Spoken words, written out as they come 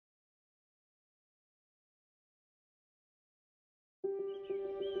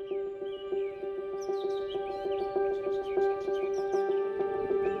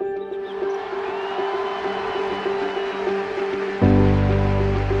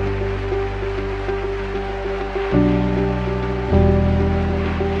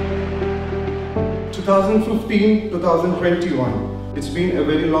2015-2021. It's been a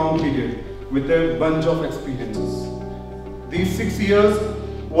very long period with a bunch of experiences. These 6 years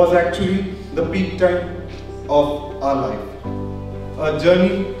was actually the peak time of our life. A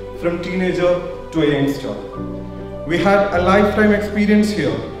journey from teenager to a youngster. We had a lifetime experience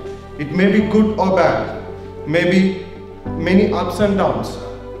here. It may be good or bad, maybe many ups and downs,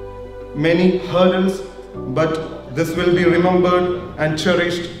 many hurdles, but this will be remembered and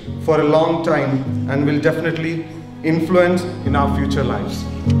cherished for a long time and will definitely influence in our future lives.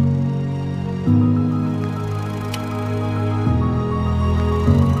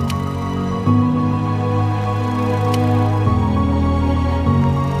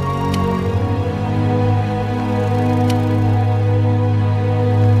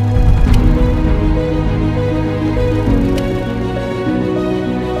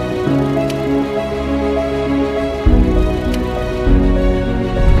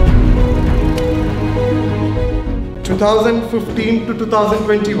 In 2015 to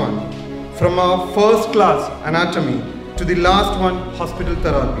 2021, from our first class anatomy to the last one hospital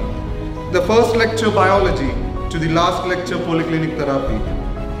therapy, the first lecture biology to the last lecture polyclinic therapy,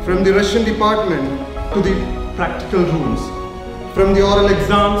 from the Russian department to the practical rooms, from the oral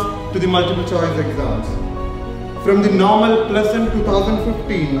exams to the multiple choice exams, from the normal pleasant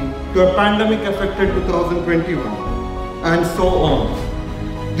 2015 to a pandemic affected 2021, and so on.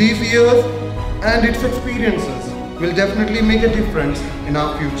 These years and its experiences will definitely make a difference in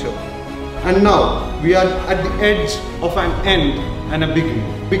our future. And now we are at the edge of an end and a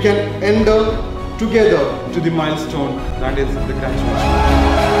beginning. We can enter together to the milestone that is the graduation.